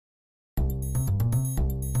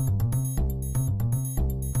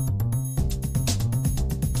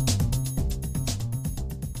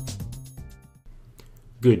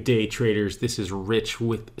Good day, traders. This is Rich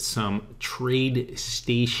with some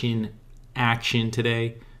Tradestation action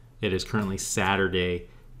today. It is currently Saturday,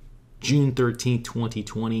 June 13th,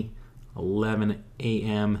 2020, 11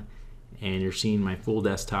 a.m. And you're seeing my full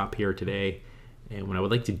desktop here today. And what I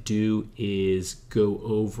would like to do is go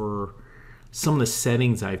over some of the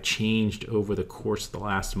settings I've changed over the course of the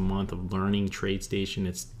last month of learning Tradestation.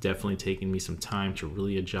 It's definitely taken me some time to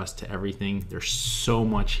really adjust to everything. There's so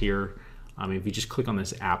much here. If you just click on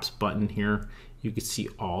this apps button here, you can see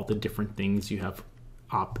all the different things you have,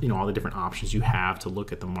 all the different options you have to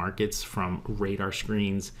look at the markets, from radar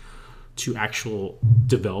screens to actual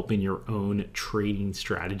developing your own trading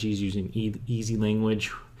strategies using easy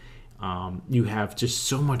language. You have just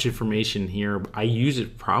so much information here. I use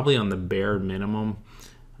it probably on the bare minimum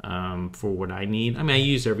for what I need. I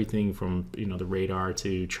use everything from the radar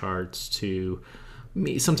to charts to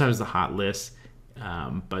sometimes the hot list.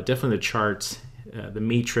 But definitely the charts, the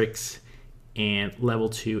matrix, and level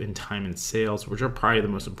 2 and time and sales, which are probably the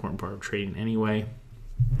most important part of trading anyway.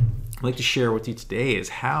 I'd like to share with you today is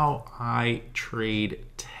how I trade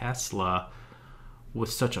Tesla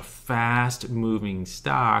with such a fast moving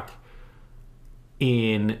stock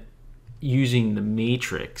in using the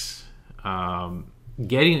matrix.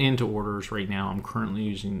 Getting into orders right now, I'm currently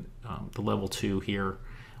using the level 2 here.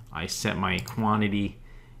 I set my quantity,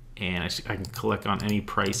 and I can click on any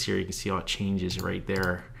price here. You can see how it changes right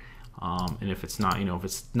there. And if it's not, if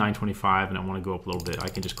it's 925 and I want to go up a little bit, I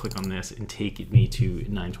can just click on this and take me to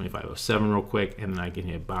 925.07 real quick, and then I can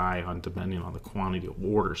hit buy on depending on the quantity of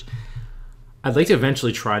orders. I'd like to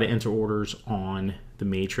eventually try to enter orders on the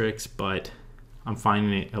matrix, but I'm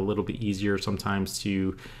finding it a little bit easier sometimes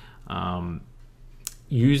to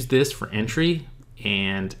use this for entry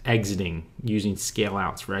and exiting, using scale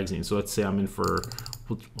outs for exiting. So let's say I'm in for,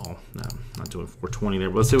 well, no, I'm not doing 420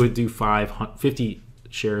 there, but let's say we do 50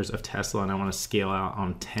 shares of Tesla and I want to scale out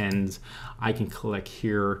on 10s. I can click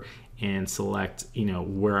here and select,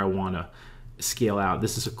 where I want to scale out.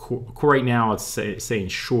 This is a core right now. It's saying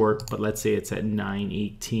short, but let's say it's at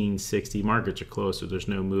 918.60. Markets are close, so there's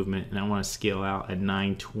no movement, and I want to scale out at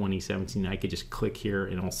 920.17. I could just click here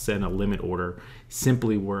and it'll send a limit order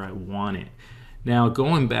simply where I want it. Now,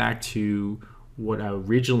 going back to what I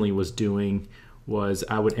originally was doing was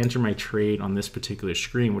I would enter my trade on this particular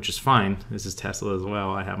screen, which is fine. This is Tesla as well.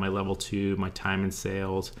 I have my level 2, my time and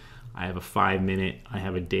sales. I have a 5-minute, I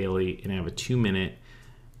have a daily, and I have a 2-minute.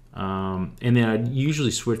 And then I'd usually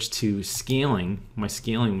switch to scaling, my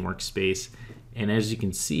scaling workspace. And as you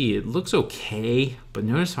can see, it looks okay, but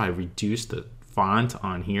notice how I reduced the font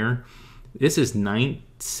on here. This is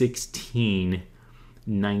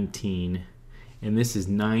 9:16:19. And this is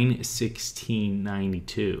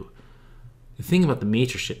 9:16:92. The thing about the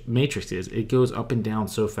matrix is it goes up and down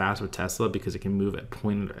so fast with Tesla because it can move at a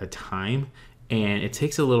point at a time, and it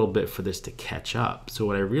takes a little bit for this to catch up. So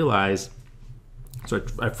what I realized,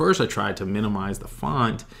 at first I tried to minimize the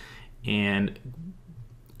font, and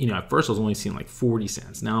at first I was only seeing like 40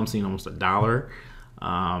 cents. Now I'm seeing almost $1,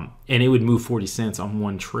 and it would move 40 cents on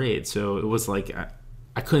one trade. So it was like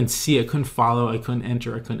I couldn't see, I couldn't follow, I couldn't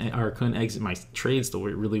enter, I couldn't exit my trades the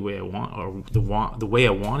way I want, or the way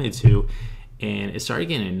I wanted to, and it started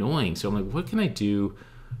getting annoying. So I'm like, what can I do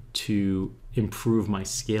to improve my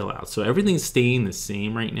scale out? So everything's staying the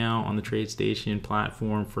same right now on the Tradestation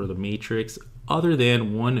platform for the matrix, other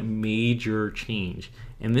than one major change,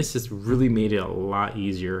 and this has really made it a lot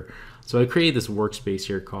easier. So I created this workspace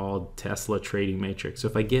here called Tesla Trading Matrix. So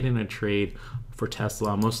if I get in a trade for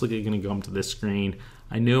Tesla, I'm most likely going to go up to this screen.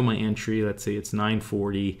 I know my entry, let's say it's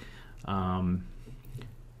 940,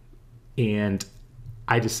 and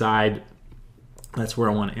I decide that's where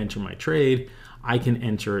I want to enter my trade. I can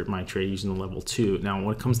enter my trade using the level 2. Now,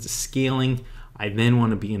 when it comes to scaling, I then want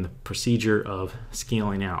to be in the procedure of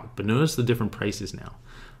scaling out. But notice the different prices now.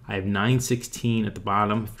 I have 916 at the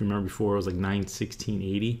bottom. If you remember before, it was like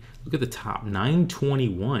 916.80. Look at the top,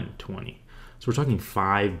 921.20. So we're talking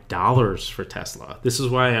 $5 for Tesla. This is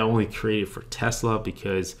why I only created for Tesla,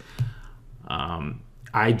 because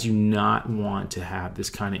I do not want to have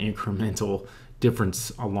this kind of incremental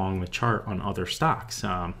difference along the chart on other stocks.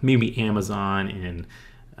 Maybe Amazon and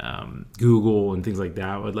Google and things like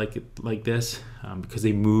that would like it like this, because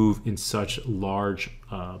they move in such large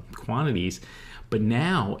quantities. But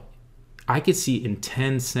now I could see in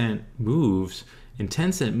 10-cent moves. In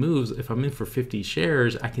 10-cent moves, if I'm in for 50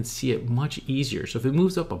 shares, I can see it much easier. So if it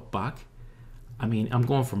moves up $1, I'm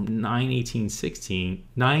going from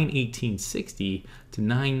 918.60 to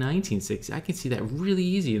 919.60. I can see that really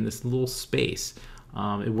easy in this little space.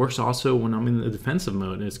 It works also when I'm in the defensive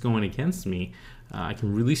mode and it's going against me. I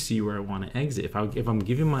can really see where I want to exit. If I'm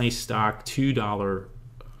giving my stock $2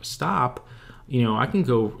 stop, I can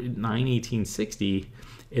go 918.60,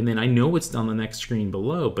 and then I know it's on the next screen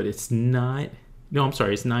below, but it's not. No, I'm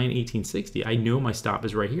sorry, it's 918.60. I know my stop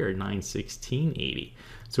is right here at 916.80.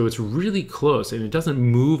 So it's really close, and it doesn't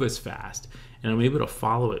move as fast, and I'm able to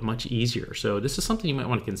follow it much easier. So this is something you might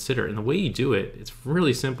want to consider. And the way you do it, it's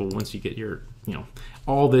really simple. Once you get your,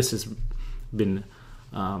 all this has been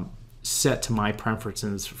set to my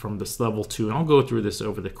preferences from this level 2, and I'll go through this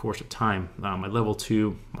over the course of time. My level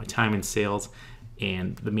 2, my time in sales,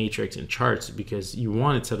 and the matrix and charts, because you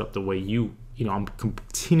want it set up the way I'm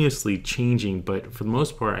continuously changing, but for the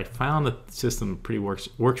most part, I found that the system works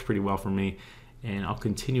pretty well for me, and I'll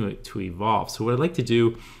continue it to evolve. So what I'd like to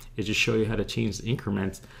do is just show you how to change the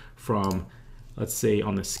increments from, let's say,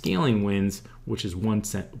 on the scaling wins, which is 1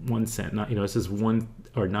 cent. Not, it says 1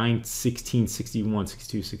 or 9, 16, 61,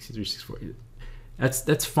 62, 63, 64.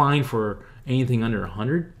 That's fine for anything under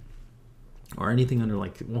 100, or anything under,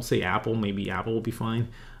 like, we'll say Apple. Maybe Apple will be fine.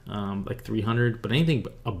 Like 300, but anything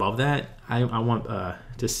above that, I want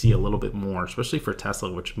to see a little bit more, especially for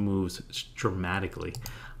Tesla, which moves dramatically.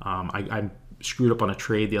 I screwed up on a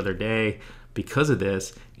trade the other day because of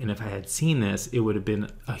this, and if I had seen this, it would have been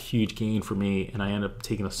a huge gain for me, and I ended up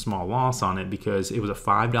taking a small loss on it because it was a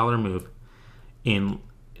 $5 move, and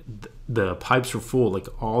the pipes were full. Like,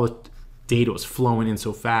 all the data was flowing in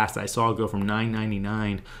so fast. I saw it go from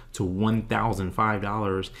 $9.99 to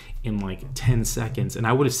 $1,005 in like 10 seconds. And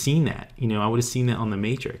I would have seen that, I would have seen that on the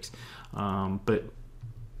matrix. But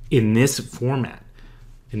in this format,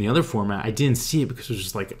 in the other format, I didn't see it because it was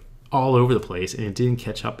just like all over the place, and it didn't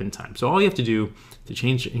catch up in time. So all you have to do to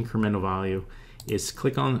change the incremental value is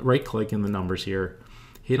right click in the numbers here,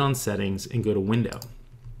 hit on settings, and go to window.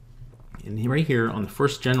 And right here on the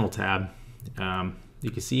first general tab, you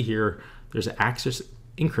can see here there's an axis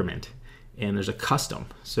increment, and there's a custom.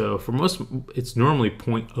 So for most, it's normally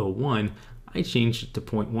 0.01. I changed it to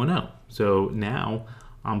 0.10. So now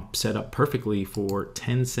I'm set up perfectly for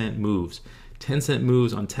 10-cent moves. 10-cent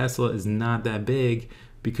moves on Tesla is not that big,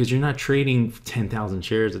 because you're not trading 10,000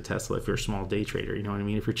 shares of Tesla if you're a small day trader. You know what I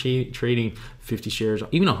mean? If you're trading 50 shares,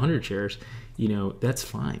 even 100 shares, that's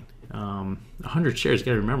fine. 100 shares, you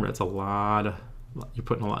got to remember, that's a lot of. You're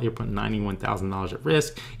putting $91,000 at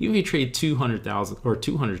risk. Even if you trade 200,000 or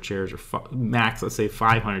 200 shares, or max, let's say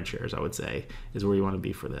 500 shares, I would say is where you want to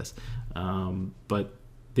be for this. But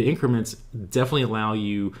the increments definitely allow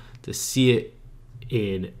you to see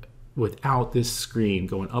it without this screen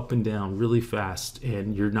going up and down really fast,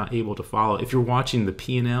 and you're not able to follow. If you're watching the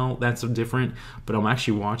P&L, that's different, but I'm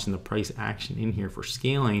actually watching the price action in here for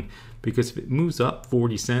scaling, because if it moves up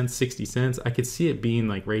 40 cents, 60 cents, I could see it being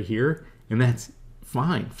like right here, and that's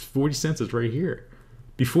fine. 40 cents is right here.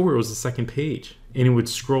 Before, it was the second page, and it would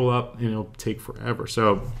scroll up, and it'll take forever.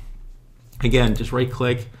 So again, just right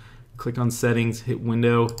click on settings, hit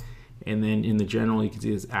window, and then in the general, you can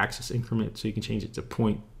see this axis increment, so you can change it to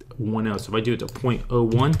 0.10. So if I do it to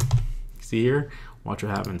 0.01, see here, watch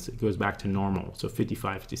what happens. It goes back to normal. So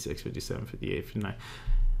 55, 56, 57, 58, 59.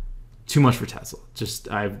 Too much for Tesla.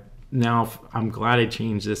 I'm glad I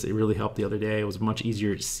changed this. It really helped the other day. It was much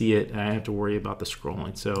easier to see it, and I didn't have to worry about the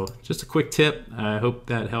scrolling. So just a quick tip. I hope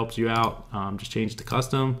that helps you out. Just change it to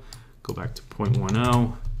custom, go back to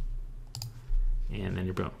 0.10, and then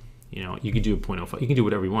you're boom. You can do a 0.05. You can do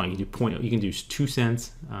whatever you want. You can do 2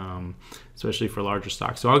 cents, especially for larger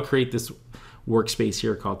stocks. So I'll create this workspace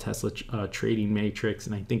here called Tesla Trading Matrix,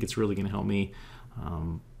 and I think it's really going to help me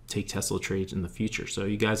take Tesla trades in the future. So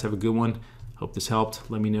you guys have a good one. Hope this helped.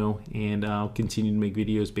 Let me know, and I'll continue to make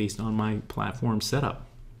videos based on my platform setup.